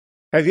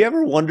Have you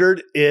ever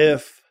wondered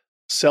if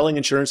selling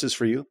insurance is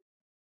for you?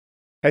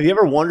 Have you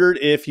ever wondered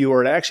if you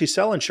were to actually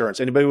sell insurance,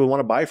 anybody would want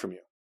to buy from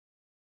you?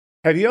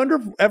 Have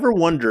you ever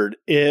wondered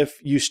if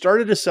you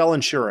started to sell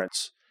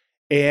insurance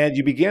and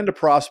you began to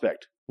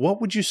prospect,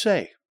 what would you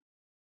say?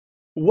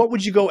 What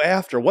would you go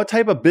after? What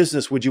type of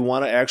business would you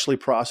want to actually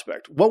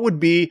prospect? What would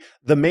be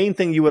the main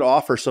thing you would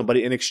offer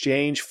somebody in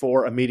exchange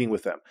for a meeting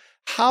with them?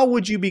 How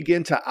would you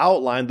begin to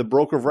outline the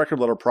broker of record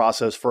letter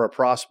process for a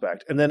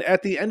prospect? And then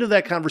at the end of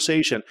that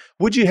conversation,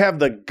 would you have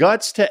the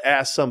guts to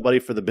ask somebody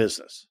for the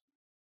business?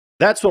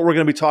 That's what we're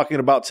going to be talking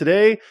about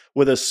today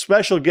with a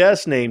special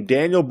guest named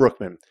Daniel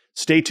Brookman.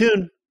 Stay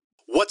tuned.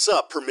 What's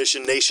up,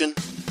 Permission Nation?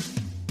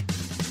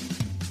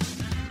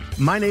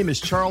 My name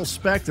is Charles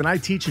Specht, and I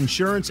teach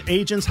insurance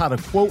agents how to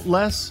quote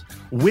less,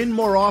 win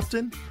more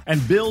often,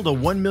 and build a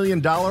 $1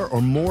 million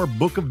or more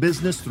book of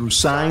business through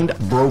signed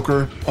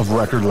broker of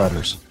record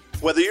letters.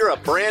 Whether you're a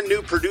brand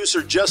new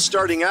producer just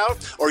starting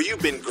out or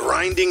you've been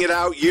grinding it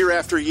out year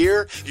after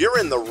year, you're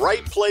in the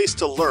right place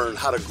to learn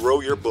how to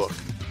grow your book.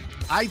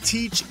 I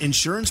teach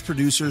insurance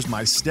producers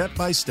my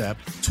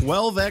step-by-step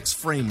 12X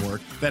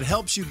framework that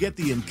helps you get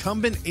the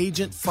incumbent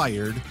agent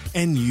fired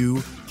and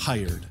you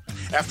hired.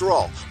 After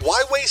all,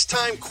 why waste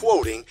time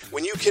quoting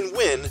when you can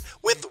win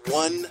with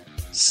one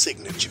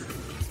signature?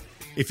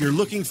 If you're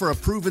looking for a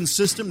proven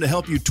system to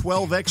help you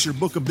 12X your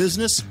book of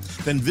business,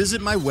 then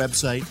visit my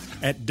website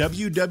at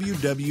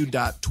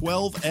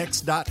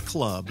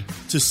www.12x.club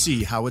to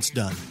see how it's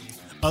done.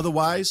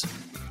 Otherwise,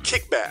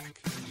 kick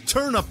back,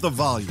 turn up the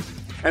volume,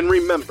 and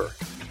remember,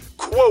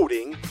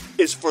 quoting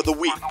is for the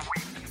weak.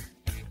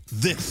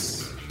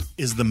 This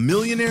is the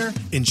Millionaire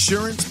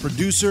Insurance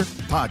Producer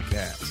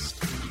Podcast.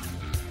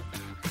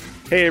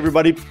 Hey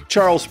everybody,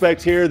 Charles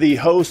Specht here, the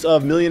host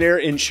of Millionaire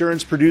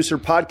Insurance Producer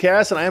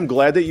Podcast, and I am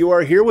glad that you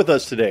are here with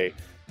us today.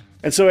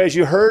 And so as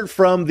you heard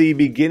from the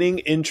beginning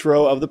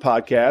intro of the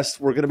podcast,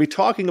 we're going to be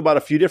talking about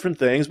a few different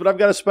things, but I've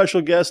got a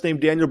special guest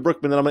named Daniel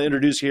Brookman that I'm going to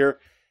introduce here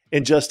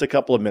in just a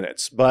couple of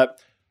minutes. But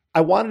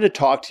I wanted to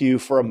talk to you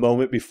for a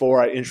moment before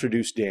I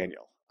introduce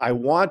Daniel. I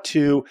want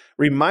to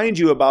remind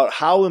you about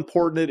how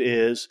important it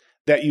is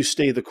that you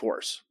stay the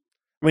course.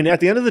 I mean, at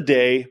the end of the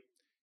day,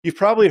 you've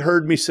probably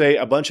heard me say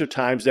a bunch of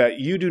times that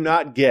you do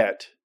not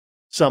get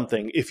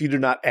something if you do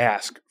not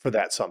ask for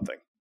that something.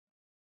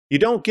 You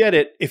don't get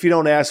it if you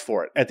don't ask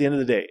for it at the end of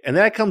the day. And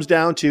that comes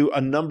down to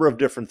a number of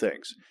different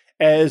things.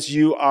 As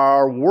you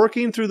are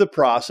working through the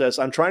process,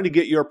 I'm trying to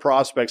get your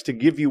prospects to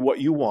give you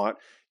what you want.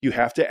 You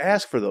have to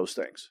ask for those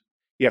things.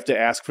 You have to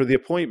ask for the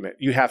appointment.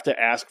 You have to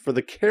ask for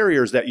the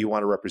carriers that you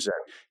want to represent.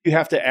 You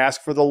have to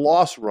ask for the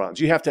loss runs.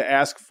 You have to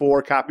ask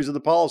for copies of the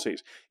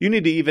policies. You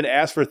need to even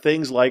ask for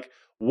things like,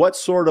 what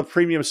sort of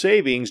premium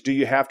savings do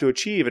you have to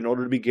achieve in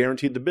order to be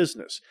guaranteed the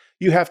business?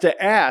 You have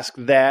to ask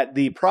that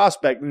the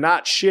prospect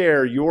not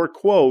share your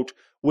quote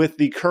with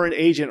the current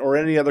agent or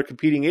any other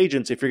competing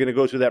agents if you're going to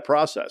go through that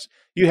process.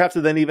 You have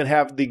to then even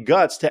have the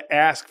guts to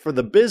ask for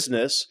the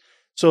business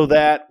so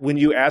that when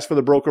you ask for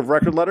the broker of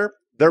record letter,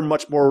 they're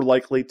much more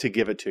likely to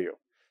give it to you.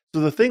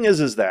 So the thing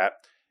is that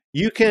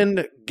you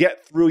can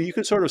get through, you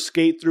can sort of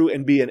skate through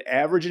and be an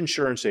average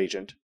insurance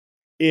agent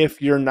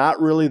if you're not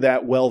really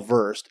that well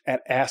versed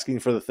at asking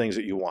for the things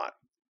that you want.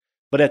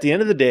 But at the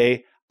end of the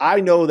day, I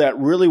know that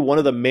really one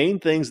of the main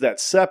things that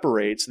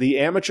separates the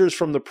amateurs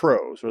from the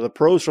pros, or the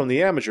pros from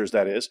the amateurs,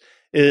 that is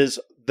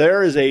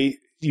there is a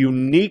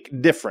unique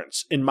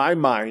difference in my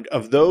mind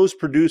of those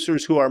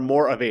producers who are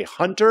more of a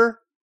hunter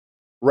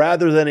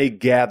rather than a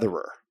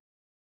gatherer.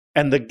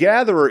 And the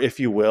gatherer, if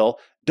you will,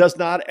 does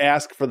not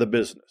ask for the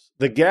business.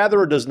 The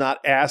gatherer does not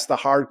ask the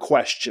hard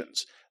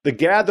questions. The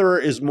gatherer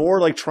is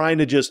more like trying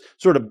to just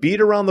sort of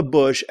beat around the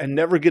bush and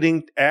never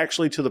getting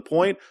actually to the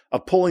point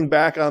of pulling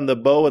back on the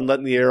bow and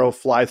letting the arrow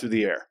fly through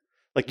the air.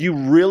 Like you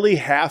really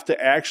have to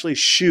actually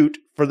shoot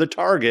for the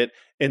target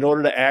in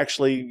order to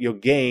actually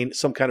gain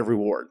some kind of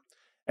reward.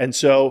 And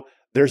so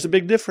there's a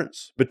big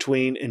difference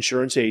between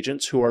insurance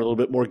agents who are a little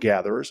bit more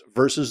gatherers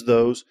versus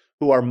those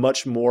who are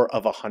much more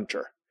of a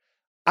hunter.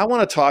 I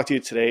want to talk to you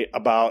today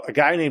about a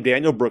guy named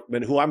Daniel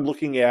Brookman who I'm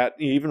looking at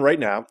even right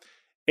now.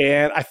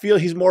 And I feel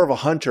he's more of a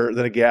hunter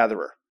than a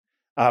gatherer.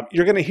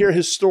 You're going to hear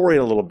his story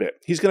in a little bit.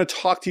 He's going to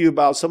talk to you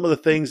about some of the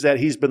things that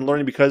he's been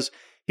learning because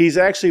he's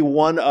actually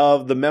one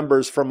of the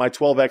members from my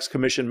 12X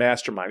Commission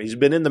Mastermind. He's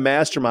been in the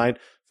Mastermind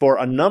for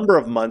a number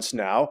of months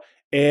now,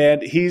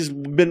 and he's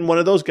been one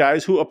of those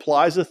guys who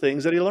applies the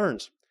things that he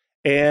learns.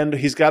 And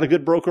he's got a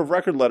good broker of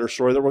record letter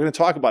story that we're going to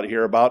talk about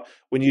here about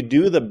when you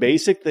do the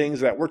basic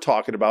things that we're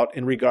talking about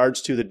in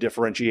regards to the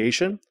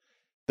differentiation,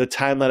 the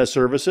timeline of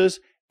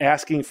services,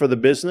 asking for the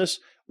business.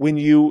 When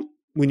you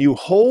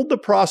hold the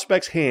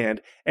prospect's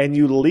hand and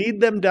you lead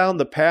them down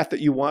the path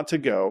that you want to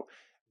go,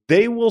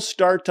 they will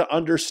start to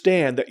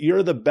understand that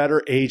you're the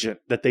better agent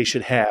that they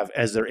should have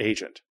as their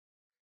agent.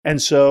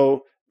 And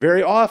so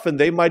very often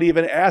they might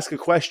even ask a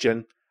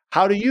question,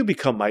 how do you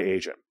become my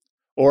agent?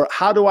 Or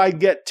how do I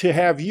get to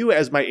have you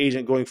as my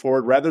agent going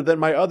forward rather than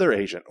my other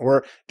agent?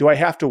 Or do I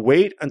have to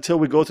wait until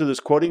we go through this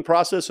quoting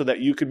process so that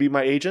you could be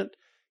my agent?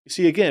 You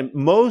see, again,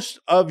 most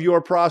of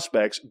your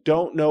prospects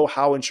don't know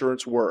how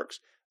insurance works.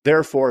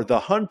 Therefore,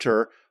 the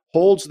hunter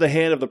holds the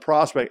hand of the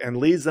prospect and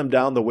leads them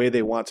down the way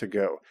they want to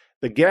go.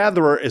 The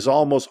gatherer is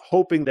almost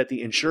hoping that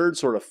the insured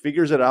sort of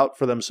figures it out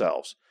for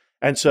themselves.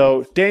 And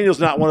so Daniel's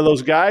not one of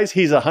those guys.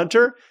 He's a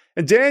hunter.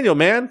 And Daniel,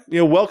 man,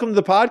 welcome to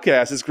the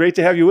podcast. It's great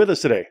to have you with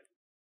us today.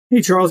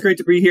 Hey, Charles, great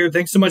to be here.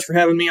 Thanks so much for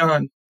having me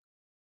on.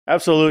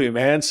 Absolutely,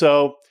 man.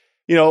 So,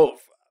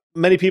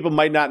 many people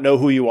might not know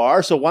who you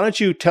are. So why don't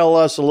you tell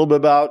us a little bit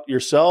about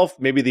yourself,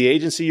 maybe the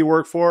agency you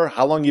work for,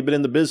 how long you've been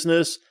in the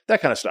business,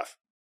 that kind of stuff.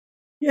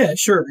 Yeah,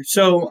 sure.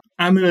 So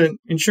I'm an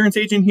insurance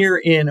agent here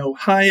in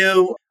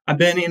Ohio. I've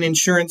been in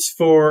insurance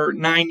for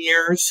 9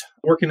 years,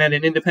 working at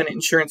an independent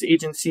insurance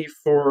agency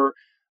for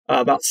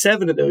about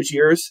 7 of those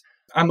years.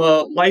 I'm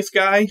a life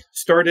guy,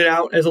 started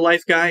out as a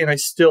life guy, and I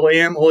still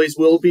am, always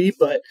will be,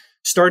 but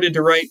started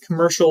to write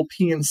commercial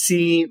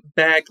P&C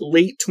back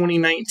late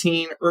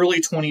 2019, early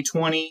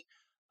 2020,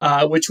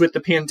 which with the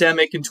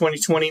pandemic in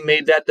 2020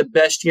 made that the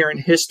best year in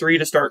history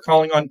to start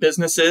calling on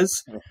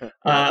businesses.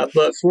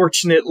 But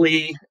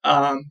fortunately,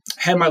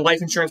 had my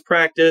life insurance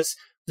practice,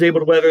 was able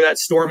to weather that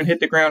storm and hit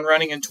the ground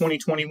running in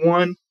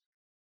 2021.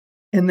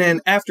 And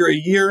then after a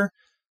year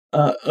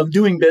of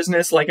doing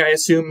business, like I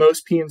assume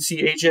most P&C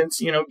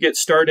agents, get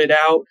started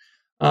out,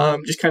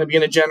 just kind of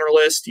being a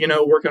generalist,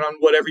 working on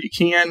whatever you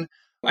can.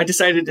 I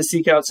decided to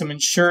seek out some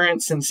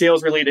insurance and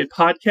sales related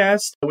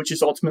podcasts, which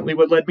is ultimately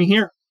what led me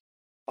here.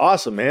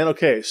 Awesome, man.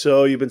 Okay.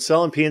 So you've been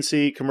selling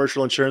P&C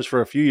commercial insurance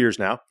for a few years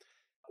now.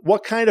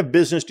 What kind of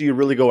business do you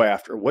really go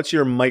after? What's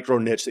your micro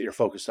niche that you're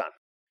focused on?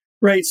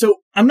 Right. So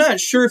I'm not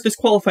sure if this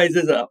qualifies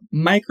as a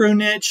micro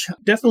niche,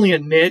 definitely a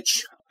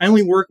niche. I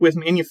only work with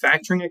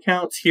manufacturing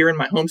accounts here in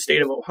my home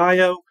state of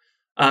Ohio.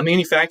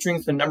 Manufacturing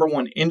is the number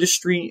one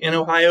industry in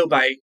Ohio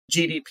by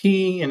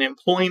GDP and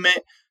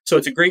employment. So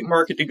it's a great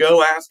market to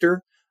go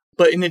after.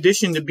 But in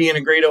addition to being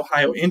a great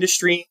Ohio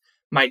industry,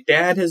 my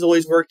dad has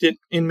always worked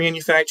in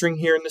manufacturing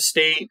here in the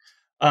state.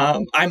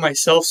 I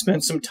myself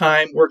spent some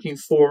time working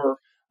for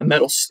a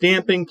metal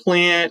stamping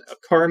plant, a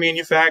car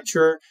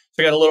manufacturer.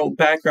 So I got a little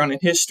background in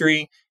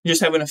history,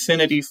 just have an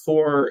affinity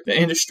for the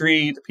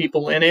industry, the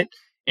people in it.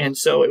 And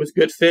so it was a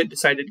good fit,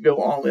 decided to go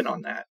all in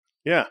on that.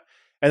 Yeah.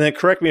 And then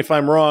correct me if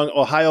I'm wrong,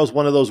 Ohio is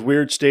one of those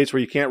weird states where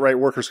you can't write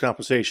workers'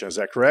 compensation. Is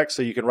that correct?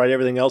 So you can write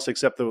everything else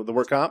except the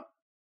work comp?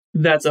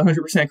 That's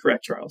 100%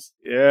 correct, Charles.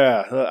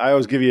 Yeah. I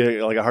always give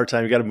you a hard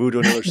time. You got to move to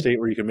another state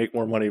where you can make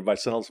more money by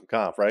selling some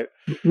comp, right?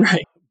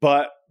 Right.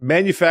 But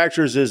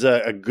manufacturers is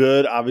a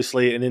good,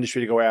 obviously, an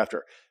industry to go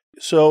after.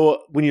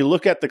 So when you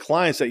look at the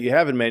clients that you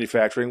have in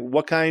manufacturing,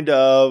 what kind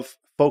of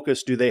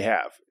focus do they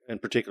have in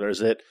particular?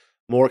 Is it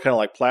more kind of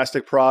like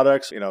plastic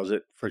products? Is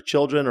it for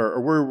children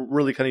or where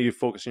really kind of you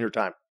focusing your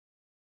time?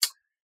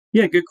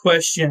 Yeah, good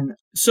question.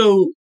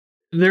 So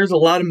there's a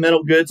lot of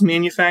metal goods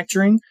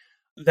manufacturing.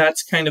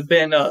 That's kind of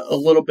been a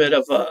little bit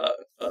of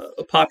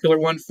a popular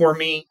one for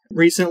me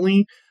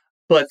recently.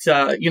 But,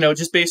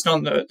 just based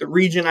on the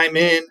region I'm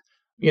in,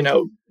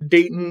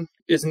 Dayton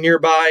is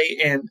nearby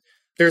and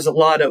there's a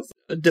lot of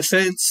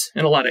defense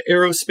and a lot of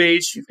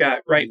aerospace. You've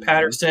got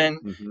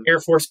Wright-Patterson Air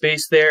Force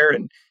Base there.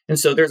 And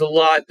so there's a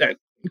lot that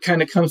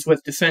kind of comes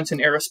with defense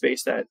and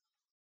aerospace that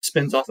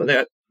spins off of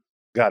that.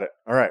 Got it.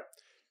 All right.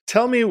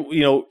 Tell me,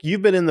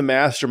 you've been in the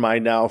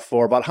Mastermind now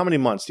for about how many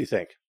months do you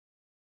think?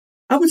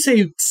 I would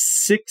say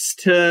 6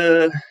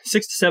 to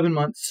 7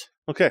 months.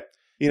 Okay.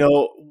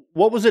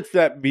 What was it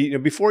that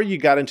before you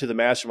got into the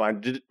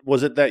Mastermind,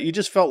 was it that you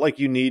just felt like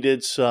you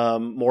needed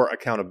some more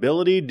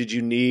accountability? Did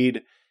you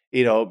need,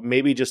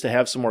 maybe just to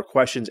have some more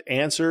questions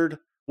answered?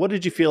 What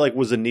did you feel like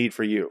was the need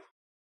for you?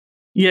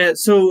 Yeah,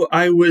 so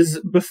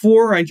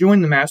before I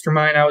joined the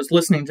Mastermind, I was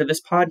listening to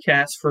this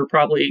podcast for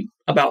probably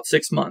about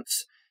 6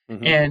 months.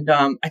 Mm-hmm. And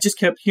I just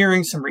kept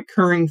hearing some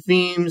recurring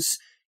themes,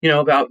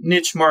 about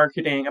niche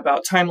marketing,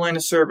 about timeline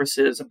of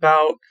services,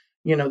 about,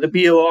 the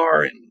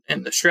BOR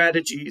and the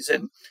strategies.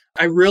 And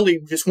I really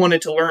just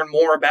wanted to learn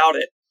more about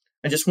it.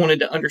 I just wanted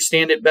to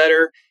understand it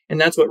better.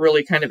 And that's what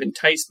really kind of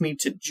enticed me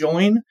to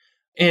join.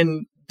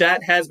 And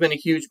that has been a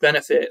huge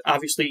benefit.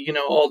 Obviously,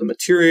 all the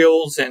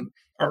materials and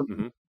our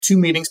 2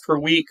 meetings per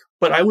week.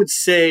 But I would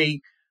say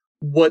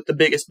what the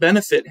biggest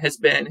benefit has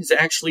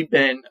actually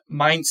been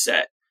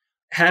mindset.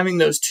 Having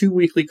those 2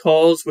 weekly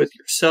calls with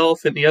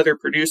yourself and the other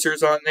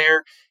producers on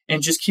there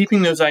and just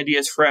keeping those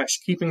ideas fresh,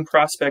 keeping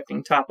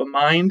prospecting top of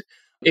mind.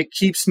 It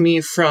keeps me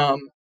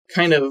from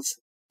kind of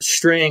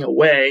straying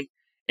away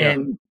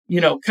and,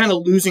 kind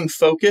of losing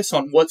focus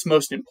on what's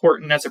most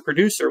important as a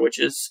producer, which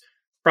is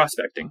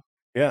prospecting.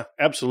 Yeah,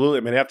 absolutely.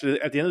 I mean, at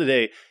the end of the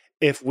day,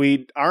 if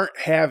we aren't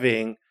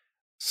having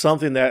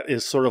something that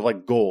is sort of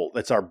like gold,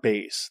 that's our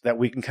base, that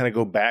we can kind of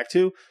go back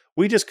to,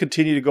 we just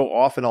continue to go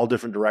off in all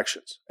different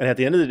directions. And at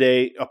the end of the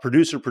day, a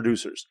producer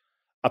producers,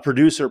 a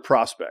producer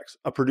prospects,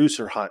 a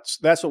producer hunts.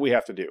 That's what we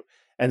have to do.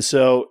 And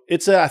so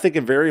it's, I think,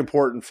 very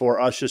important for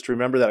us just to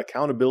remember that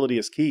accountability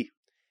is key.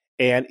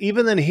 And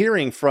even then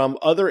hearing from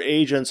other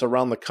agents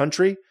around the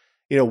country,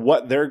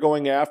 what they're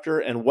going after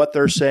and what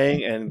they're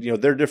saying and,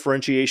 their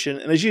differentiation.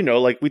 And as you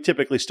know, like we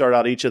typically start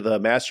out each of the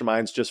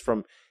masterminds just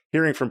from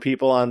hearing from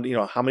people on,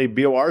 how many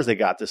BORs they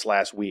got this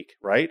last week,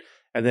 right?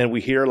 And then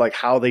we hear like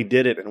how they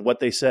did it and what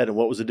they said and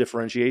what was the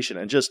differentiation.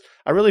 And just,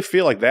 I really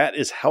feel like that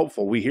is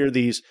helpful. We hear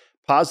these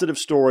positive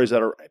stories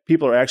that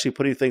people are actually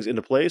putting things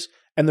into place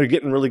and they're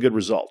getting really good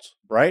results,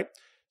 right?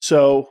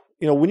 So,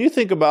 when you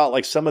think about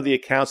like some of the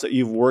accounts that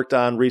you've worked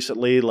on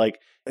recently, like,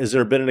 has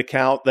there been an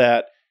account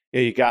that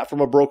you got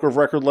from a broker of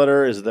record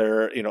letter? Is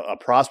there, a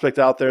prospect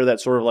out there that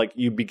sort of like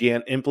you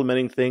began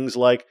implementing things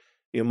like,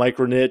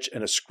 micro niche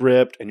and a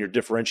script and your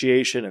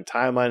differentiation and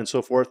timeline and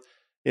so forth?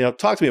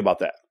 Talk to me about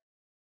that.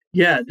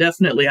 Yeah,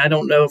 definitely. I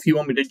don't know if you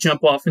want me to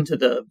jump off into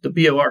the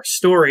BOR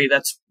story.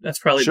 That's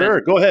probably sure.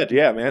 Go ahead.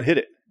 Yeah, man, hit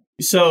it.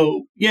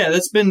 So yeah,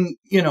 that's been,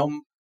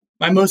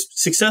 my most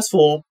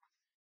successful,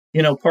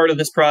 part of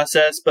this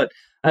process. But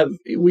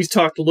we've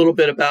talked a little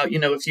bit about,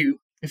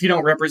 if you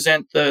don't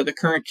represent the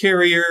current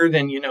carrier,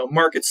 then,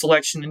 market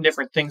selection and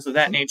different things of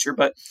that nature.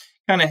 But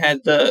kind of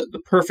had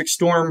the perfect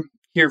storm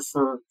here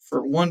for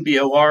one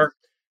BOR.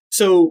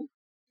 So,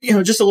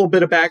 just a little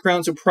bit of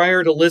background. So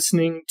prior to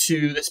listening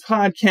to this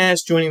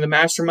podcast, joining the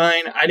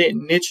mastermind, I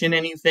didn't niche in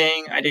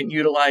anything. I didn't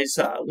utilize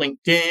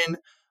LinkedIn.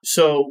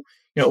 So,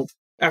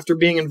 after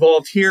being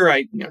involved here,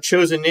 I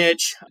chose a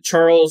niche.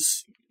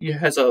 Charles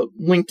has a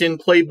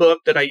LinkedIn playbook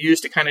that I use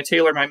to kind of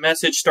tailor my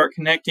message, start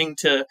connecting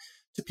to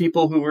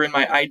people who were in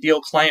my ideal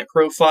client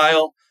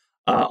profile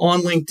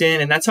on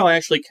LinkedIn. And that's how I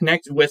actually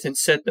connected with and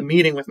set the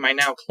meeting with my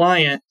now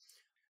client.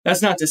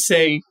 That's not to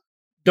say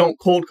don't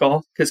cold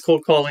call, because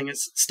cold calling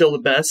is still the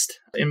best,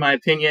 in my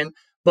opinion.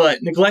 But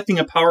neglecting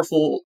a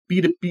powerful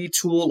B2B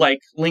tool like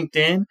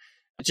LinkedIn,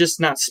 just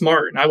not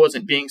smart. And I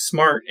wasn't being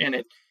smart. And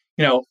it,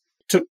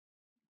 took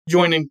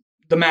joining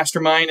the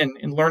mastermind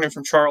and learning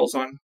from Charles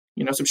on,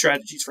 some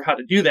strategies for how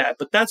to do that.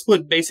 But that's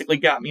what basically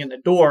got me in the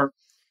door.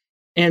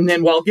 And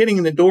then while getting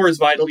in the door is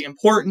vitally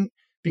important,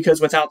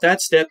 because without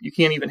that step, you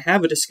can't even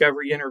have a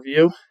discovery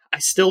interview. I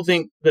still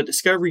think the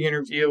discovery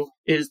interview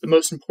is the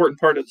most important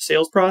part of the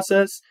sales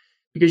process,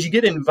 because you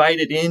get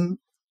invited in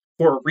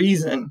for a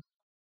reason.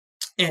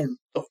 And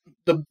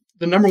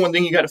the number one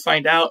thing you got to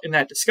find out in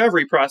that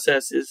discovery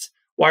process is,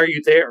 why are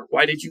you there?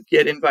 Why did you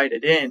get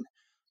invited in?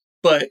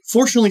 But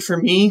fortunately for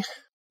me,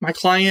 my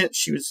client,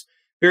 she was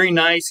very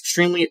nice,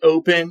 extremely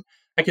open.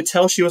 I could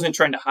tell she wasn't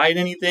trying to hide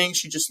anything.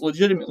 She just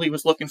legitimately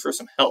was looking for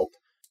some help.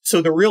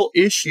 So the real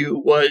issue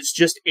was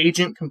just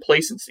agent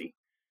complacency.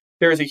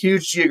 There is a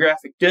huge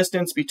geographic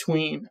distance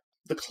between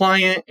the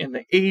client and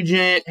the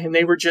agent, and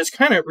they were just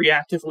kind of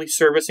reactively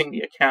servicing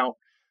the account.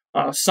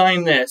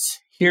 Sign this,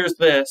 here's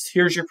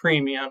your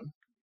premium,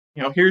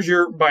 here's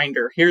your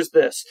binder, here's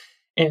this,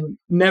 and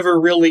never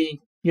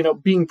really,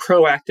 being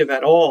proactive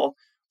at all.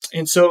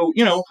 And so,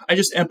 I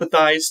just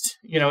empathized,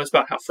 it's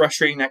about how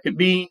frustrating that could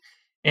be,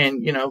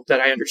 and,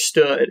 that I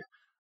understood.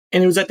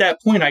 And it was at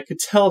that point I could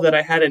tell that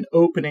I had an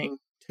opening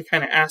to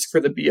kind of ask for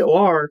the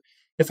BOR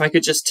if I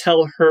could just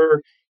tell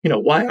her,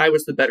 why I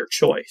was the better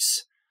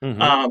choice.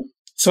 Mm-hmm.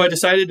 So I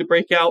decided to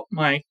break out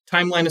my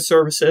timeline of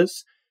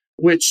services,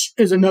 which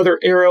is another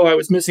arrow I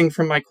was missing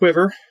from my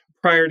quiver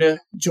prior to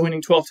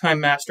joining 12-Time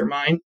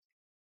Mastermind.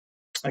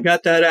 I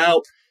got that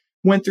out,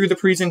 went through the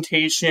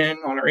presentation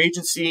on our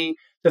agency,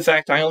 the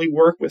fact I only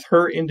work with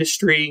her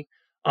industry,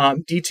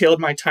 detailed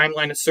my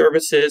timeline of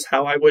services,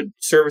 how I would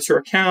service her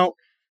account,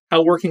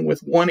 how working with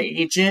one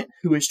agent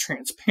who is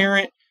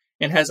transparent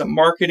and has a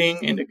marketing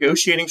and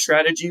negotiating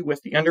strategy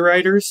with the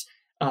underwriters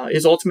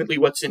is ultimately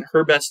what's in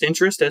her best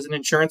interest as an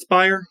insurance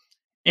buyer.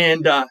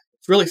 And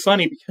it's really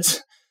funny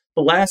because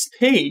the last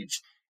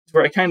page is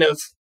where I kind of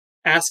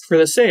ask for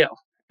the sale,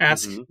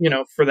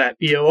 for that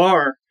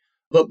BOR.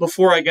 But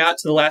before I got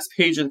to the last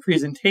page of the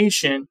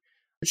presentation,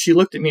 she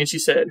looked at me and she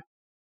said,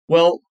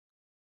 well,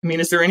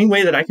 is there any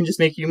way that I can just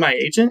make you my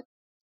agent?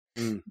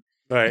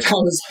 Right. I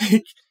was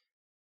like,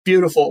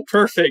 beautiful,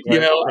 perfect.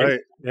 Right.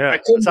 Yeah.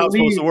 That's how it's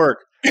supposed to work.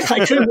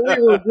 I couldn't believe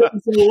it was written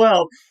so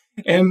well.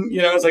 And,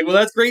 I was like, well,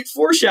 that's great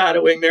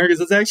foreshadowing there, because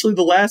it's actually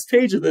the last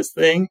page of this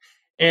thing.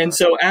 And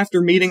so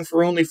after meeting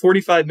for only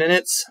 45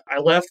 minutes, I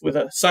left with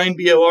a signed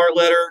BOR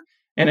letter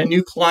and a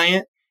new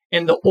client.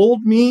 And the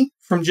old me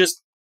from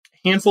just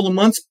a handful of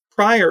months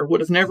prior would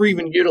have never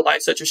even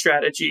utilized such a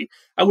strategy.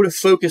 I would have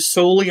focused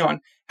solely on,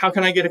 how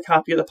can I get a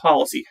copy of the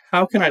policy?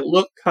 How can I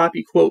look,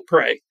 copy, quote,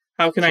 pray?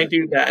 How can I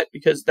do that?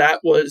 Because that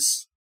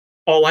was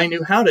all I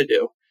knew how to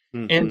do.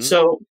 Mm-hmm. And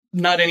so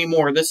not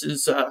anymore. This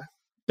is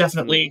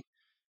definitely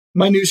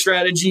my new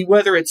strategy,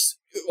 whether it's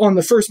on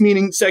the first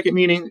meeting, second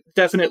meeting,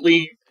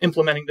 definitely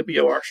implementing the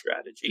BOR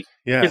strategy.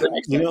 Yeah.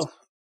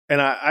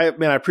 And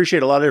I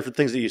appreciate a lot of different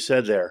things that you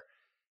said there.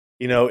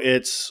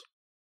 It's,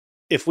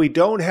 if we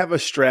don't have a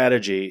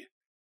strategy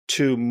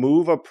to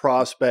move a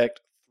prospect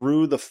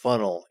through the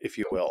funnel, if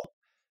you will,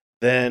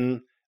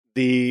 then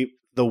the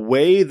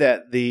way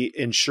that the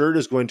insured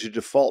is going to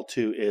default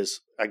to is,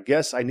 I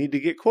guess I need to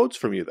get quotes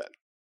from you then,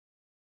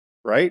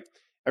 right?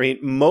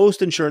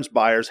 Most insurance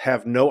buyers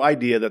have no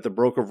idea that the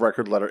broker of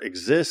record letter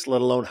exists,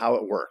 let alone how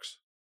it works,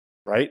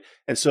 right?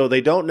 And so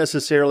they don't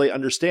necessarily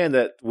understand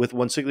that with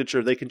one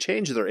signature, they can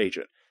change their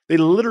agent. They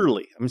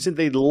literally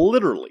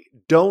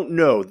don't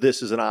know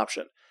this is an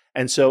option.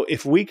 And so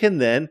if we can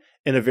then,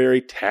 in a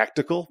very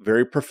tactical,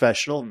 very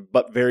professional,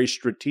 but very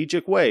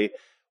strategic way,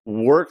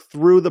 work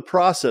through the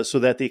process so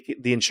that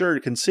the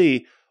insured can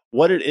see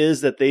what it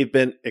is that they've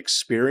been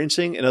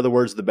experiencing. In other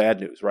words, the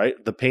bad news,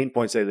 right? The pain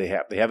points that they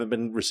have. They haven't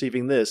been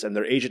receiving this, and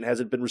their agent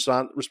hasn't been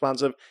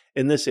responsive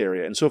in this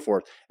area, and so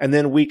forth. And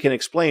then we can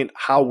explain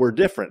how we're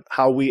different,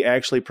 how we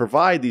actually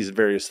provide these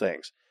various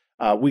things.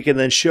 We can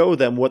then show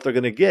them what they're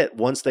going to get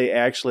once they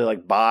actually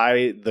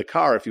buy the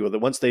car, if you will. That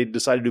once they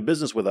decide to do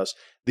business with us,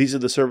 these are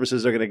the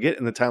services they're going to get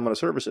in the timeline of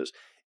services.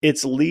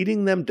 It's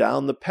leading them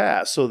down the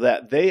path so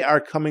that they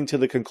are coming to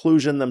the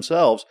conclusion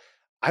themselves,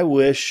 I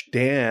wish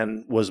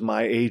Dan was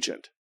my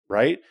agent,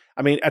 right?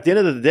 I mean, at the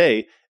end of the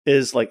day,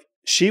 is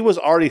she was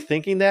already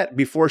thinking that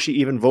before she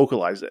even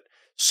vocalized it.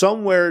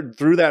 Somewhere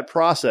through that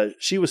process,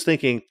 she was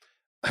thinking,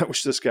 I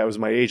wish this guy was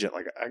my agent.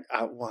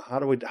 How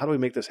do we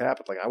make this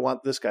happen? I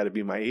want this guy to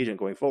be my agent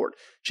going forward.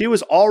 She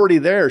was already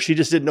there. She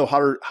just didn't know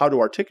how to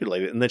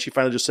articulate it. And then she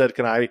finally just said,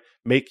 can I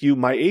make you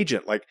my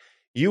agent?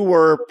 You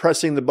were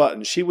pressing the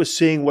button. She was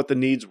seeing what the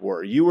needs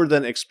were. You were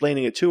then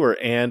explaining it to her,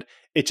 and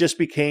it just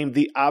became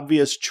the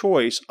obvious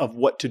choice of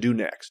what to do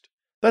next.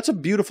 That's a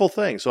beautiful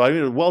thing. So, I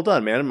mean, well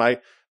done, man. My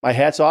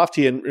hat's off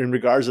to you in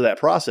regards to that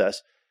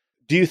process.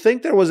 Do you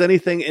think there was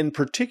anything in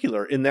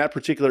particular in that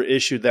particular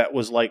issue that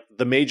was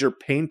the major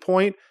pain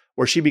point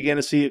where she began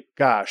to see,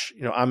 gosh,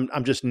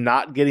 I'm just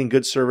not getting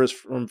good service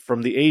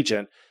from the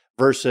agent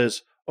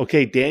versus,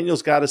 okay,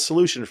 Daniel's got a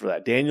solution for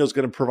that. Daniel's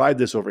going to provide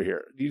this over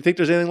here. Do you think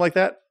there's anything like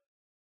that?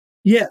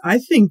 Yeah, I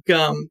think,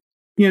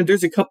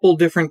 there's a couple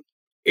different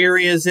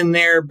areas in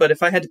there, but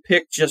if I had to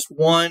pick just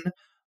one,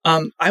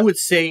 I would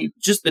say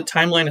just the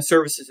timeline of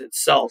services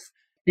itself,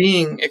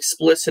 being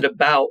explicit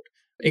about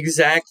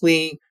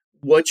exactly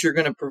what you're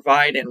going to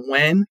provide and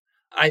when.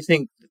 I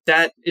think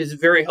that is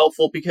very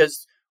helpful,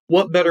 because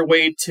what better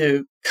way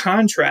to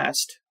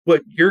contrast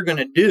what you're going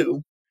to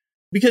do?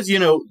 Because,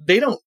 they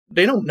don't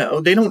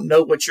know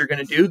what you're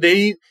going to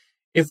do.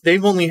 If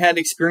they've only had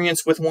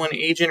experience with one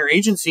agent or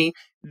agency,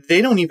 they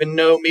don't even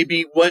know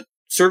maybe what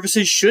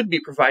services should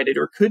be provided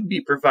or could be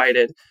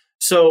provided.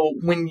 So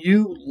when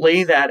you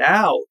lay that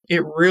out,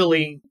 it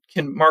really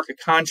can mark a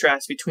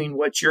contrast between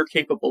what you're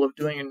capable of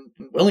doing and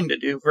willing to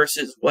do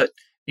versus what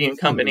the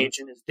incumbent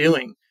agent is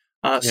doing.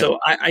 So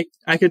I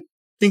could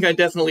think I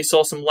definitely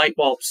saw some light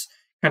bulbs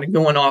kind of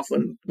going off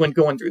when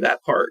going through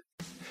that part.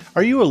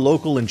 Are you a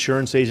local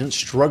insurance agent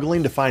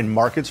struggling to find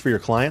markets for your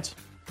clients?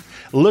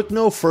 Look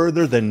no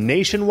further than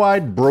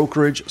Nationwide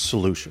Brokerage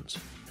Solutions.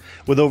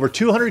 With over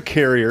 200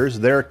 carriers,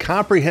 their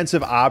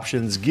comprehensive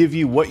options give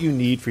you what you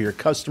need for your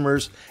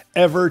customers'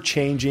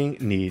 ever-changing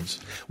needs.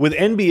 With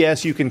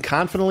NBS, you can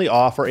confidently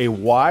offer a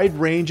wide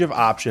range of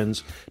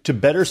options to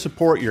better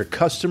support your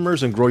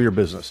customers and grow your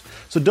business.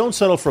 So don't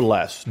settle for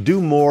less. Do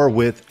more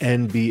with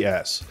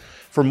NBS.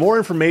 For more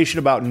information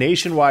about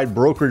Nationwide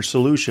Brokerage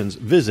Solutions,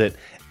 visit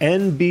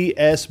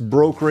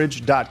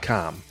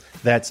nbsbrokerage.com.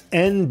 That's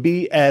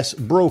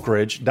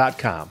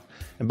nbsbrokerage.com.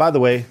 And by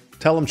the way,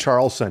 tell them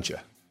Charles sent you.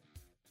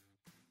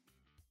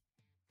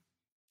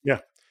 Yeah,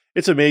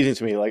 it's amazing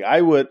to me.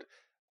 I would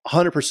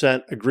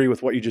 100% agree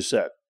with what you just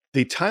said.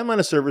 The timeline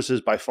of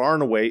services by far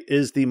and away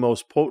is the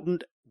most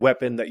potent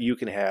weapon that you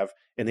can have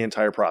in the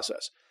entire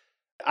process.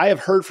 I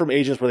have heard from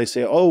agents where they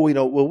say,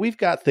 we've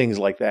got things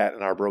like that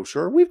in our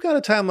brochure. We've got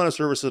a timeline of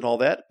services and all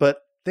that, but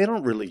they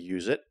don't really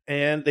use it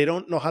and they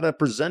don't know how to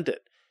present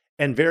it.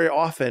 And very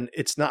often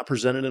it's not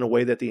presented in a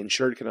way that the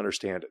insured can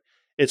understand it.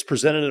 It's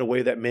presented in a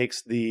way that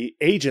makes the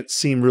agent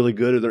seem really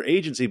good or their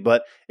agency,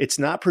 but it's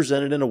not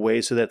presented in a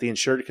way so that the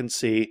insured can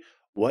see,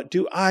 what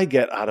do I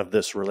get out of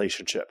this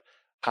relationship?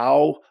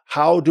 How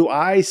do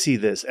I see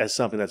this as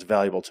something that's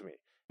valuable to me?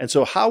 And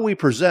so how we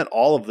present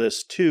all of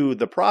this to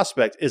the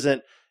prospect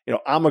isn't,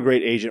 I'm a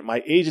great agent,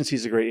 my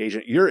agency's a great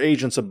agent, your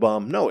agent's a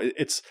bum. No,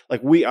 it's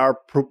we are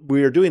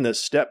doing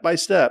this step by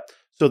step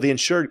so the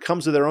insured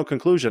comes to their own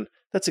conclusion.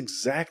 That's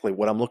exactly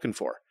what I'm looking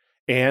for.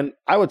 And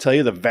I would tell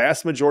you the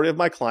vast majority of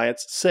my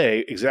clients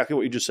say exactly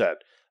what you just said,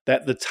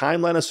 that the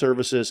timeline of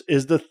services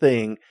is the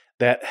thing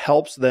that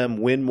helps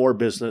them win more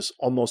business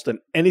almost than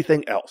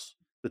anything else.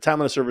 The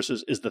timeline of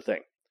services is the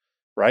thing,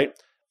 right?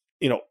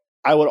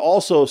 I would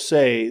also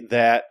say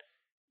that,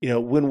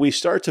 when we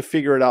start to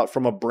figure it out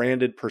from a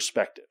branded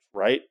perspective,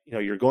 right?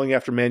 You're going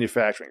after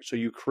manufacturing. So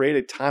you create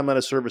a timeline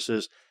of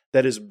services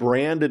that is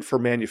branded for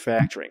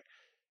manufacturing.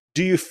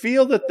 Do you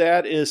feel that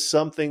that is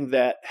something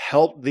that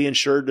helped the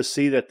insured to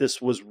see that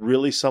this was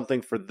really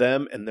something for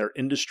them and their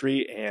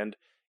industry? And,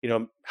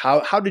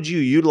 how did you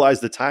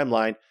utilize the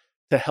timeline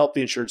to help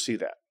the insured see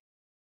that?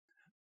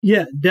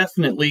 Yeah,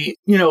 definitely.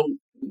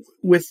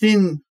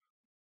 Within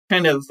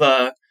kind of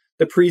the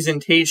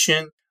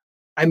presentation,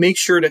 I make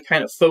sure to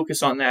kind of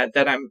focus on that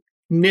I'm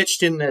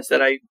niched in this,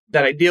 that I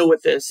deal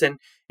with this. And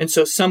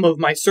so some of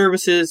my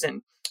services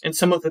and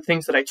some of the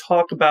things that I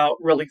talk about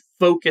really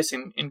focus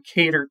and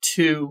cater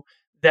to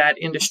that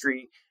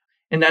industry.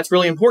 And that's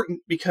really important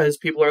because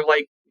people are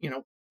like,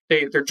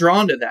 they're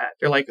drawn to that.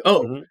 They're like,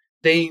 oh,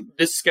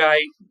 this guy,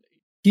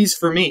 he's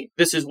for me.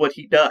 This is what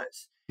he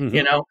does,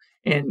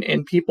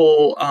 and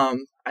people,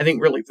 I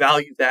think, really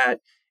value that.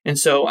 And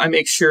so I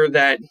make sure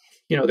that,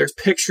 there's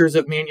pictures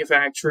of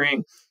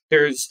manufacturing.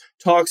 There's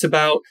talks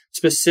about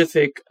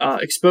specific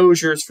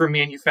exposures for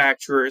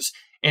manufacturers,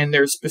 and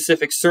there's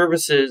specific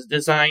services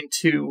designed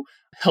to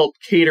help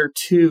cater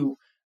to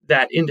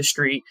that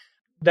industry.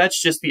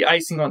 That's just the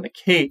icing on the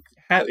cake.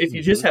 If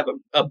you just have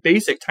a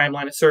basic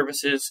timeline of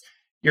services,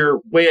 you're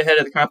way ahead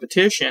of the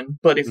competition.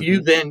 But if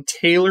you then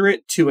tailor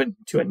it to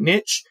a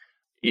niche,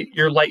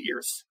 you're light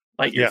years.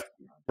 Yeah,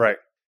 right.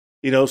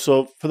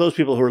 So for those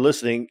people who are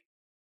listening,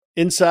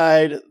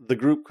 inside the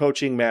group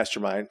coaching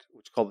mastermind,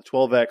 which is called the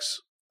 12X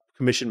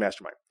Commission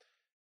Mastermind,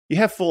 you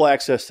have full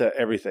access to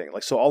everything.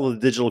 So all of the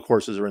digital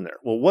courses are in there.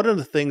 Well, one of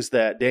the things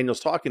that Daniel's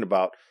talking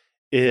about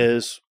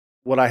is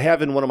what I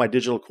have in one of my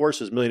digital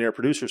courses, Millionaire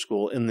Producer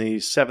School, in the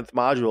 7th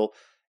module.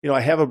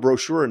 I have a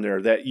brochure in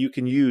there that you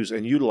can use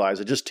and utilize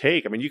and just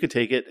take. You can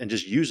take it and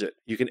just use it.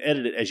 You can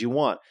edit it as you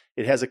want.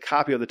 It has a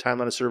copy of the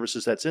timeline of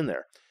services that's in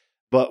there.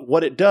 But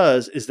what it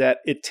does is that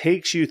it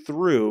takes you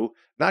through,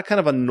 not kind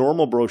of a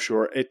normal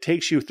brochure, it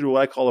takes you through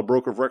what I call a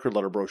broker of record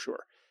letter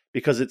brochure,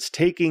 because it's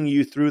taking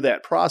you through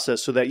that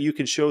process so that you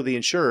can show the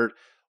insured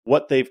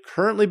what they've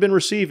currently been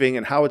receiving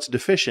and how it's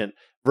deficient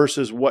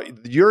versus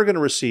what you're going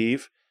to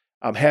receive.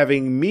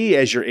 Having me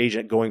as your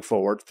agent going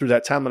forward through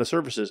that timeline of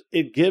services,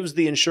 it gives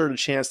the insured a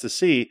chance to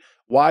see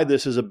why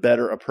this is a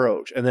better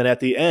approach. And then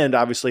at the end,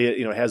 obviously,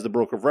 it has the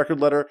broker of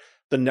record letter.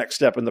 The next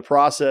step in the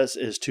process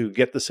is to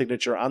get the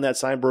signature on that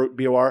signed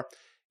BOR.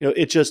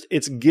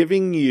 It's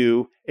giving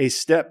you a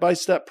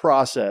step-by-step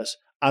process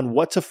on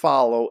what to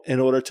follow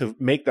in order to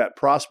make that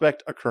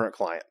prospect a current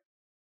client,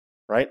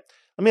 right?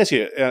 Let me ask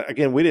you,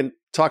 again, we didn't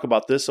talk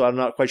about this, so I'm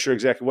not quite sure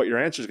exactly what your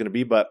answer is going to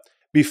be, but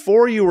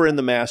before you were in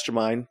the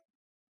mastermind,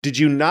 did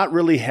you not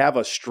really have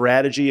a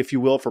strategy, if you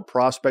will, for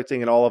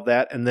prospecting and all of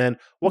that? And then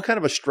what kind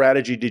of a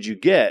strategy did you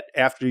get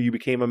after you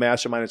became a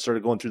mastermind and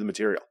started going through the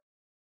material?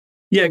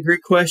 Yeah,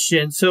 great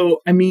question.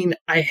 So,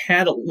 I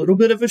had a little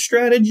bit of a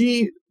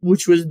strategy,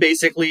 which was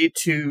basically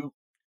to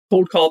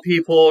cold call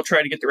people,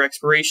 try to get their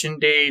expiration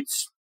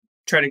dates,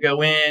 try to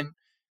go in,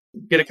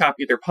 get a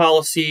copy of their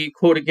policy,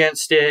 quote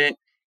against it,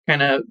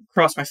 kind of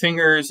cross my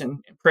fingers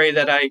and pray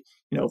that I,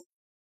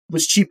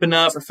 was cheap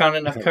enough or found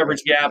enough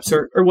coverage gaps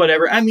or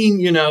whatever.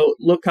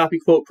 Look, copy,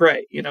 quote,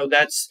 pray.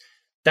 That's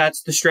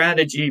the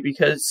strategy,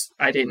 because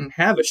I didn't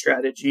have a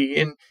strategy.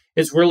 And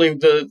it's really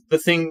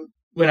the thing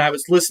when I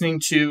was listening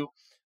to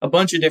a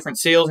bunch of different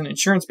sales and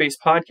insurance-based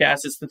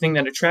podcasts, it's the thing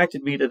that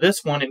attracted me to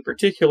this one in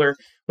particular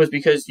was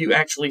because you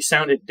actually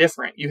sounded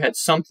different. You had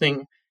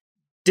something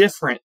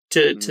different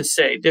to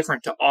say,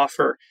 different to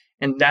offer.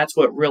 And that's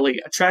what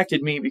really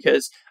attracted me,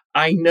 because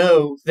I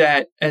know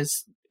that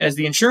as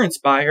the insurance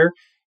buyer,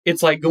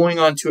 it's like going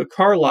onto a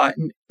car lot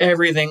and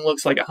everything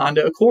looks like a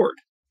Honda Accord,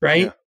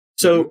 right? Yeah.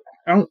 So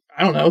I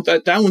don't know,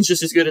 that one's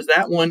just as good as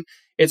that one.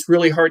 It's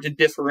really hard to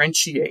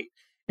differentiate.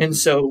 And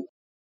so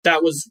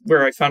that was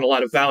where I found a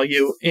lot of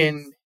value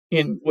in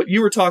what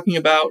you were talking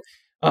about.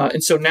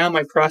 And so now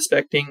my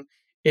prospecting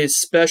is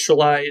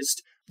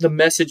specialized. The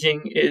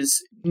messaging is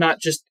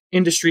not just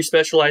industry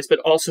specialized, but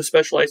also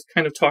specialized,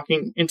 kind of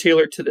talking and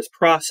tailored to this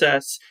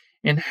process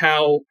and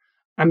how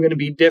I'm going to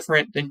be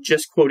different than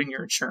just quoting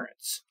your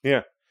insurance.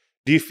 Yeah.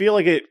 Do you feel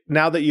like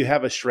now that you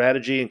have a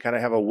strategy and kind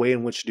of have a way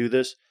in which to do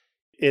this,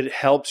 it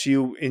helps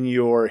you in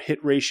your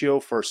hit ratio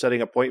for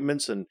setting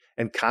appointments and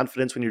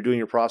confidence when you're doing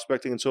your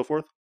prospecting and so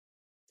forth?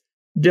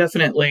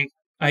 Definitely.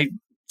 I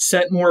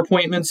set more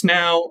appointments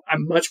now.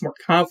 I'm much more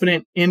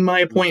confident in my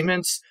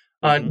appointments,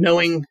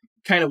 knowing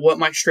kind of what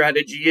my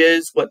strategy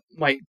is, what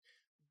my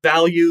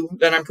value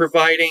that I'm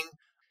providing.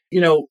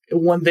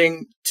 One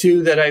thing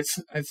too that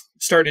I've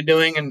started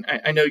doing, and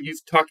I know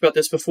you've talked about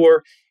this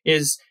before,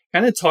 is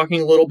kind of talking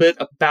a little bit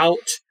about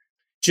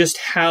just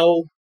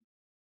how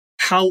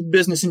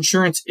business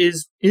insurance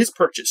is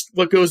purchased,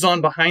 what goes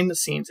on behind the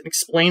scenes, and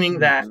explaining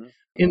that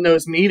in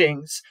those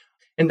meetings.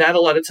 And that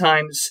a lot of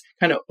times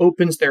kind of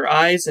opens their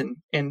eyes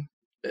and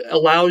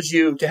allows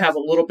you to have a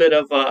little bit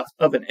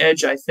of an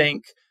edge, I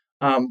think,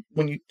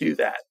 when you do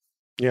that.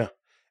 Yeah.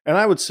 And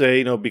I would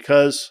say,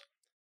 because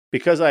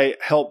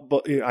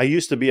I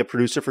used to be a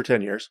producer for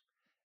 10 years.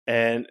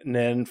 And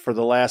then for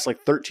the last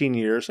 13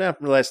 years, for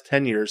the last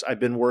 10 years, I've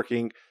been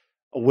working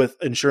with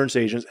insurance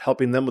agents,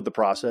 helping them with the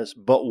process.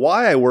 But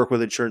why I work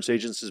with insurance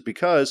agents is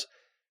because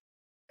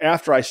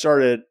after I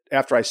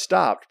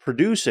stopped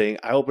producing,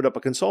 I opened up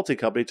a consulting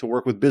company to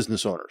work with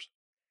business owners.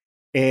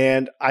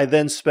 And I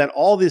then spent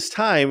all this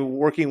time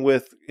working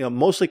with,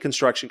 mostly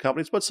construction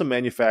companies, but some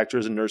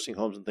manufacturers and nursing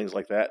homes and things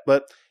like that.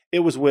 But it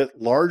was with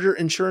larger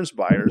insurance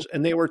buyers,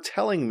 and they were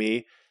telling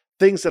me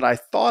things that I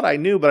thought I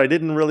knew, but I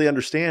didn't really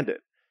understand it.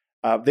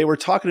 They were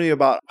talking to me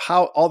about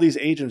how all these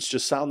agents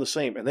just sound the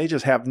same, and they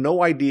just have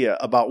no idea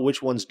about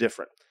which one's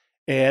different.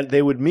 And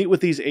they would meet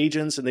with these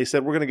agents, and they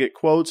said, we're going to get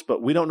quotes,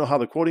 but we don't know how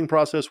the quoting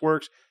process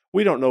works.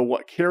 We don't know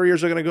what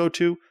carriers are going to go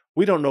to.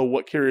 We don't know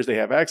what carriers they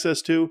have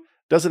access to.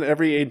 Doesn't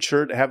every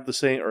insured have the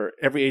same, or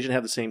every agent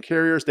have the same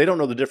carriers? They don't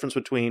know the difference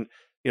between,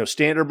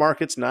 standard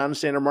markets,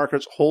 non-standard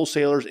markets,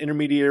 wholesalers,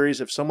 intermediaries.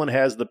 If someone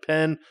has the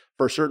pen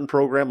for a certain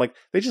program, like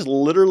they just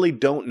literally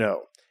don't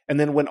know. And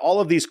then when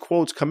all of these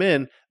quotes come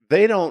in,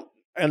 they don't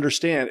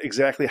understand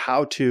exactly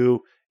how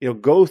to,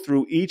 go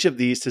through each of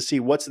these to see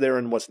what's there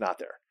and what's not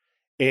there.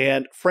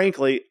 And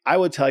frankly, I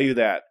would tell you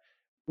that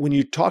when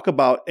you talk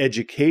about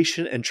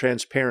education and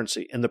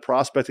transparency in the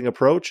prospecting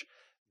approach,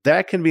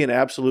 that can be an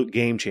absolute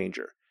game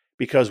changer,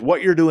 because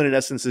what you're doing in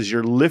essence is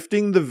you're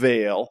lifting the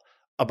veil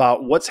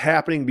about what's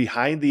happening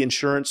behind the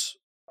insurance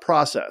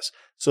process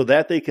so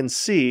that they can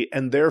see,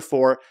 and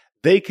therefore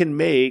they can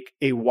make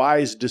a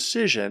wise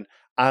decision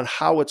on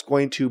how it's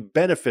going to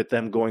benefit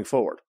them going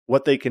forward,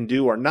 what they can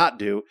do or not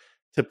do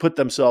to put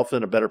themselves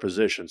in a better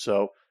position.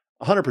 So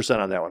 100%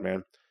 on that one,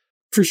 man.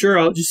 For sure.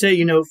 I'll just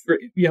say,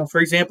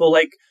 for example,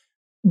 like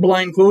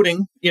blind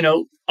quoting,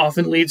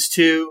 often leads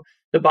to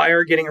the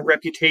buyer getting a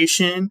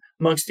reputation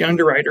amongst the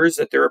underwriters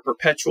that they're a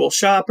perpetual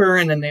shopper,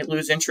 and then they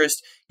lose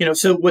interest.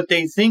 So what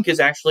they think is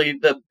actually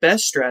the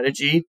best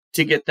strategy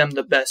to get them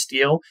the best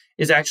deal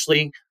is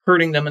actually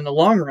hurting them in the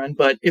long run.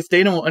 But if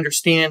they don't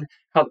understand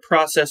how the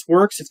process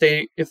works,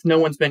 if no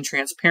one's been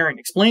transparent,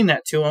 explain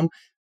that to them,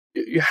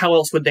 how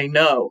else would they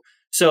know?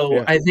 So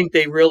yeah. I think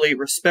they really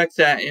respect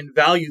that and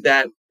value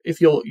that if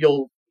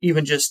you'll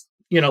even just,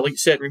 like you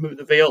said, remove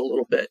the veil a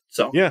little bit.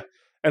 So yeah.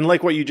 And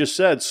like what you just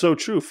said, so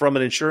true from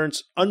an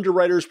insurance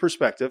underwriter's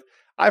perspective.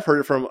 I've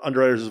heard it from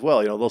underwriters as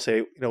well. They'll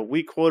say,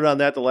 we quoted on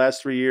that the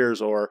last 3 years,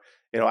 or,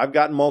 I've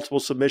gotten multiple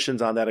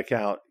submissions on that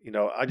account.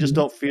 I just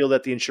don't feel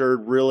that the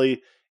insured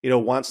really,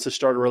 wants to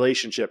start a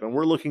relationship. And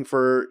we're looking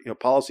for,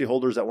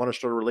 policyholders that want to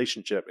start a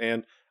relationship.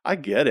 And I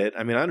get it.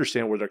 I mean, I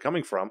understand where they're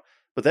coming from,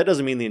 but that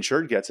doesn't mean the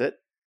insured gets it.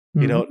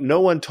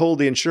 No one told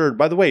the insured,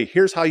 by the way,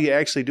 here's how you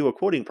actually do a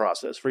quoting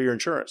process for your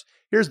insurance.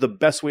 Here's the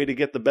best way to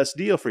get the best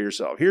deal for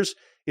yourself. Here's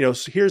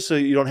so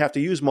you don't have to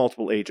use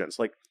multiple agents.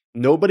 Like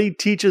nobody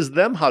teaches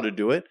them how to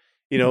do it.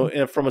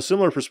 And from a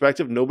similar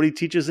perspective, nobody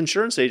teaches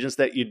insurance agents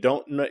that you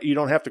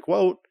don't have to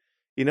quote.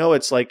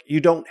 It's like, you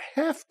don't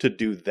have to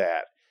do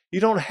that. You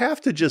don't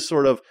have to just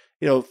sort of,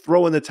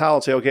 throw in the towel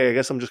and say, okay, I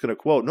guess I'm just going to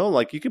quote. No,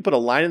 like you can put a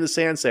line in the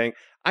sand saying,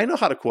 I know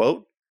how to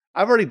quote.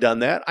 I've already done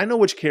that. I know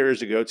which carriers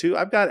to go to.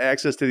 I've got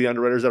access to the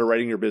underwriters that are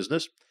writing your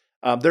business.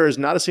 There is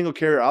not a single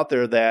carrier out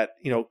there that,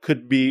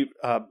 could be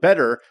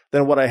better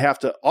than what I have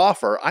to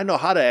offer. I know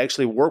how to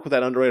actually work with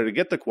that underwriter to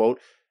get the quote.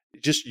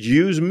 Just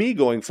use me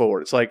going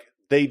forward. It's like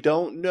they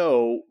don't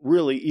know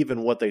really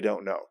even what they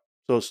don't know.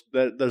 So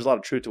there's a lot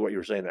of truth to what you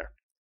were saying there.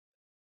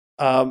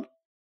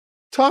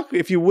 Talk,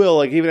 if you will,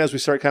 like even as we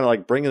start kind of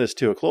like bringing this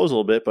to a close a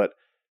little bit, but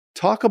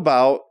talk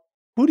about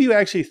who do you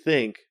actually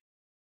think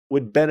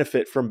would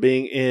benefit from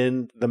being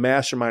in the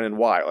mastermind and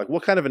why? Like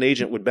what kind of an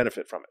agent would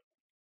benefit from it?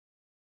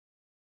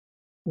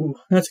 Ooh,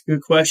 that's a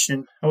good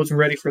question. I wasn't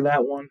ready for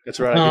that one.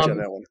 That's right. I get you on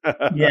that one.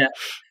 Yeah.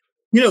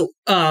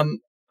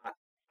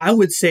 I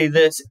would say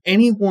this,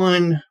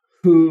 anyone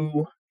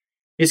who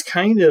is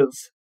kind of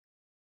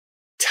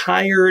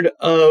tired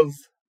of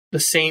the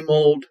same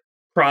old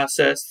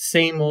process,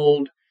 same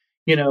old,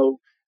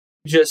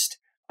 just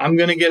I'm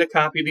going to get a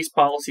copy of these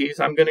policies.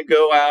 I'm going to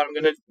go out. I'm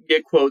going to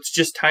get quotes.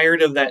 Just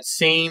tired of that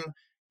same,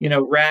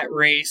 rat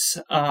race.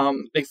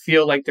 They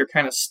feel like they're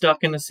kind of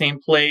stuck in the same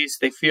place.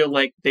 They feel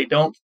like they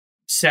don't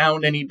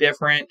sound any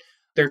different.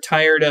 They're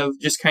tired of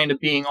just kind of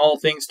being all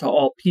things to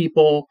all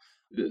people.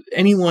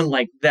 Anyone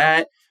like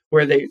that,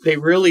 where they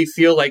really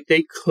feel like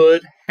they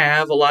could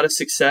have a lot of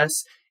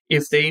success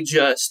if they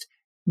just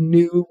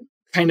knew,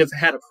 kind of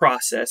had a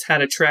process,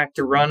 had a track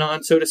to run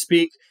on, so to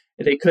speak.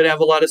 They could have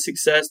a lot of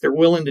success. They're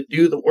willing to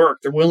do the work.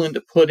 They're willing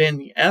to put in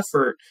the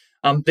effort.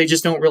 They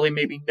just don't really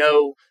maybe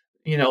know,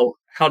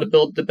 how to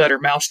build the better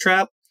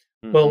mousetrap.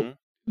 Mm-hmm. Well,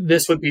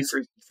 this would be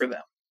for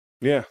them.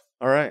 Yeah.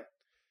 All right.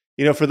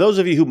 For those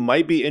of you who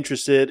might be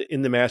interested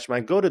in the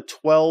mastermind, go to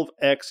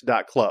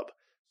 12x.club.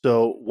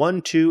 So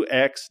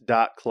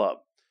 12x.club.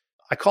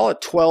 I call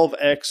it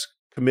 12x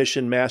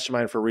commission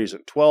mastermind for a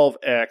reason.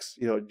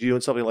 12x,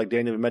 doing something like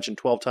Daniel mentioned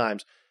 12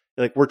 times.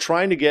 Like we're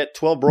trying to get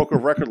 12 broker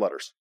of record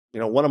letters.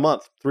 One a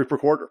month, 3 per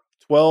quarter,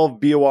 12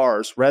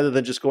 BORs, rather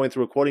than just going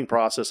through a quoting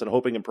process and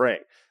hoping and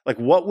praying. Like,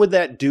 what would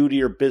that do to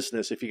your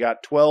business if you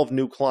got 12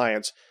 new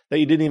clients that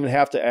you didn't even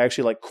have to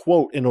actually like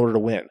quote in order to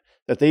win,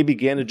 that they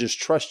began to just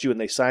trust you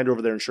and they signed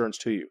over their insurance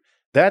to you?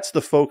 That's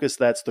the focus.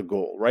 That's the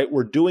goal, right?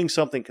 We're doing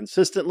something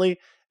consistently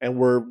and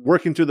we're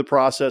working through the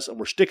process and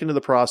we're sticking to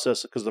the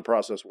process because the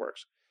process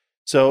works.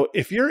 So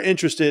if you're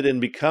interested in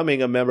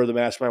becoming a member of the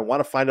mastermind, want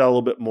to find out a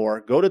little bit more,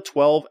 go to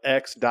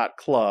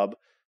 12x.club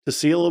to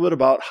see a little bit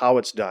about how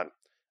it's done.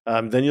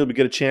 Then you'll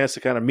get a chance to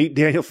kind of meet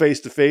Daniel face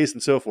to face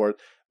and so forth.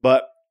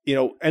 But,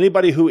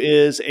 anybody who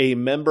is a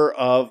member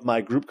of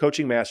my group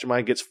coaching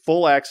mastermind gets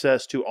full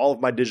access to all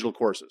of my digital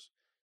courses.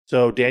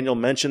 So Daniel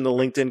mentioned the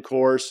LinkedIn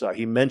course.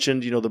 He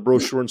mentioned, the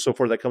brochure and so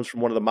forth that comes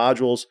from one of the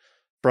modules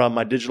from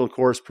my digital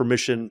course,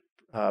 Permission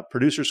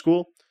Producer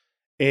School,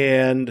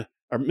 and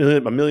a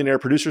Millionaire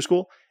Producer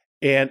School.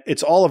 And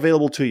it's all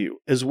available to you,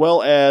 as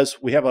well as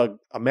we have a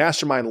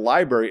mastermind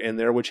library in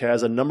there, which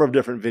has a number of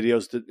different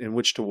videos in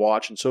which to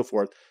watch and so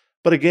forth.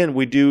 But again,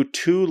 we do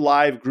 2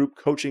 live group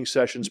coaching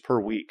sessions per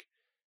week,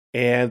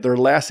 and they're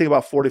lasting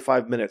about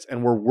 45 minutes.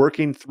 And we're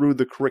working through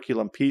the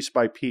curriculum piece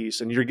by piece.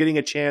 And you're getting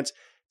a chance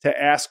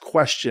to ask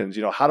questions,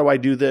 how do I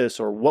do this?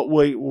 Or what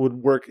way would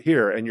work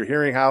here? And you're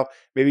hearing how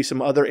maybe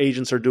some other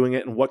agents are doing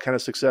it and what kind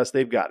of success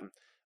they've gotten.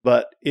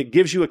 But it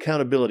gives you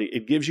accountability.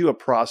 It gives you a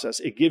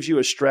process. It gives you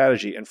a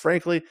strategy. And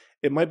frankly,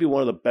 it might be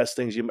one of the best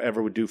things you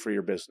ever would do for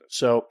your business.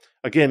 So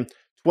again,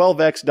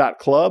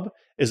 12x.club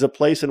is a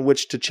place in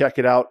which to check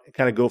it out and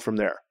kind of go from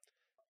there.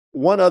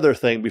 One other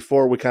thing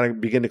before we kind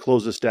of begin to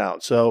close this down.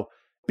 So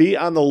be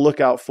on the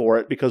lookout for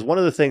it, because one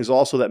of the things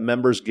also that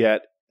members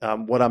get,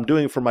 what I'm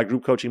doing for my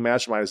group coaching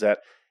mastermind is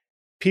that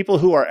people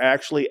who are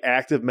actually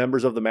active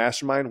members of the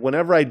mastermind,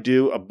 whenever I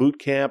do a boot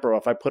camp or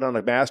if I put on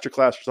a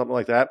masterclass or something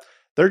like that,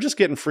 they're just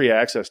getting free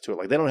access to it.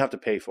 Like, they don't have to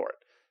pay for it.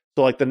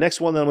 So like the next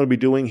one that I'm going to be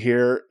doing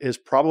here is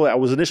probably, I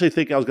was initially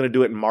thinking I was going to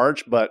do it in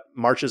March, but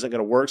March isn't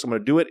going to work. So I'm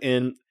going to do it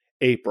in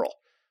April.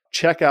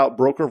 Check out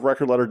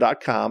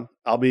brokerofrecordletter.com.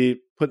 I'll be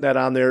putting that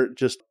on there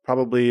just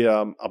probably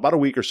about a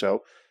week or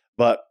so,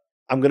 but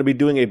I'm going to be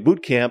doing a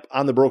boot camp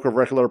on the broker of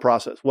record letter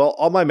process. Well,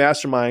 all my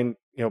mastermind,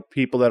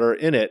 people that are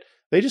in it,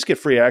 they just get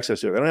free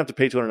access to it. They don't have to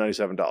pay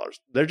 $297.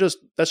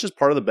 That's just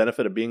part of the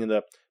benefit of being in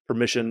the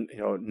Permission,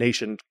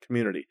 Nation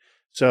community.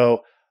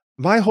 So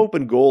my hope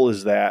and goal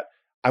is that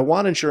I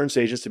want insurance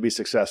agents to be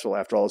successful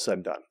after all is said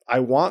and done.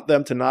 I want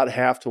them to not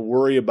have to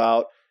worry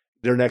about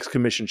their next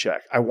commission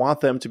check. I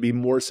want them to be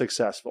more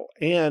successful.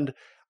 And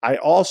I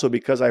also,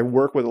 because I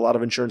work with a lot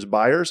of insurance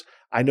buyers,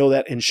 I know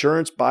that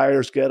insurance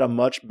buyers get a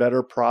much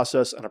better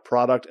process and a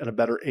product and a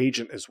better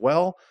agent as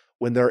well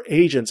when their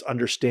agents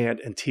understand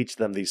and teach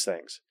them these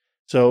things.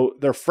 So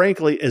there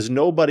frankly is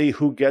nobody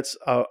who gets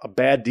a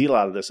bad deal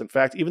out of this. In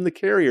fact, even the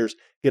carriers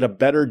get a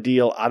better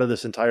deal out of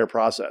this entire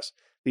process.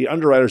 The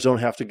underwriters don't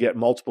have to get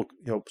multiple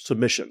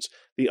submissions.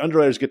 The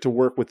underwriters get to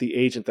work with the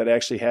agent that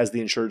actually has the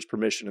insurance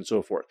permission and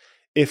so forth.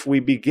 If we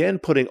begin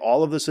putting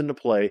all of this into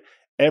play,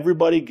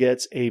 everybody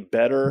gets a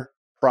better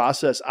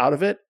process out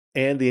of it,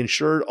 and the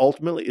insured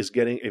ultimately is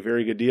getting a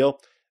very good deal.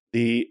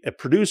 The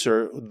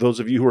producer, those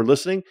of you who are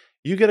listening,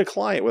 you get a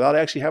client without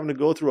actually having to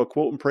go through a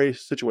quote and pray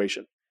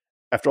situation.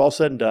 After all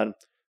said and done,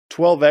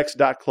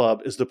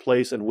 12x.club is the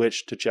place in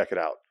which to check it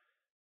out.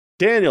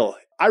 Daniel,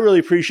 I really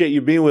appreciate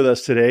you being with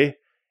us today.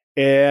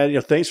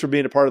 And thanks for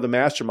being a part of the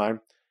mastermind.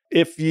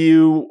 If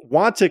you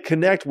want to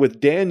connect with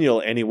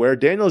Daniel anywhere,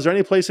 Daniel, is there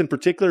any place in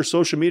particular,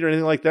 social media or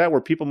anything like that,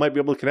 where people might be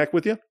able to connect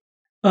with you?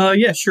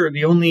 Yeah, sure.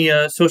 The only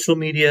social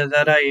media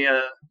that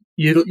I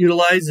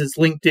utilize is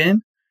LinkedIn,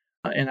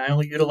 and I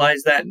only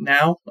utilize that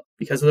now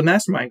because of the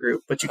mastermind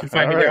group. But you can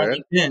find me there on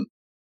LinkedIn.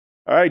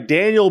 All right,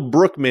 Daniel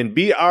Brookman,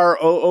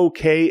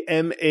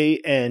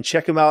 Brookman.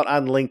 Check him out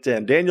on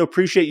LinkedIn. Daniel,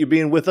 appreciate you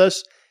being with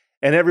us.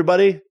 And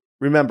everybody,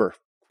 remember,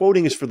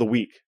 quoting is for the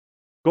weak.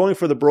 Going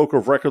for the broker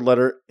of record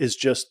letter is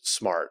just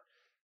smart.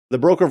 The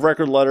broker of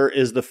record letter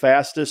is the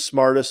fastest,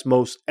 smartest,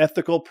 most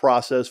ethical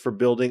process for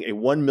building a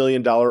 $1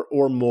 million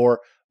or more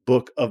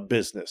book of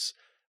business.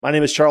 My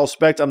name is Charles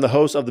Specht. I'm the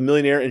host of the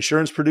Millionaire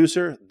Insurance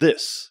Producer.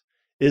 This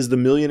is the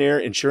Millionaire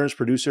Insurance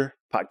Producer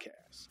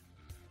Podcast.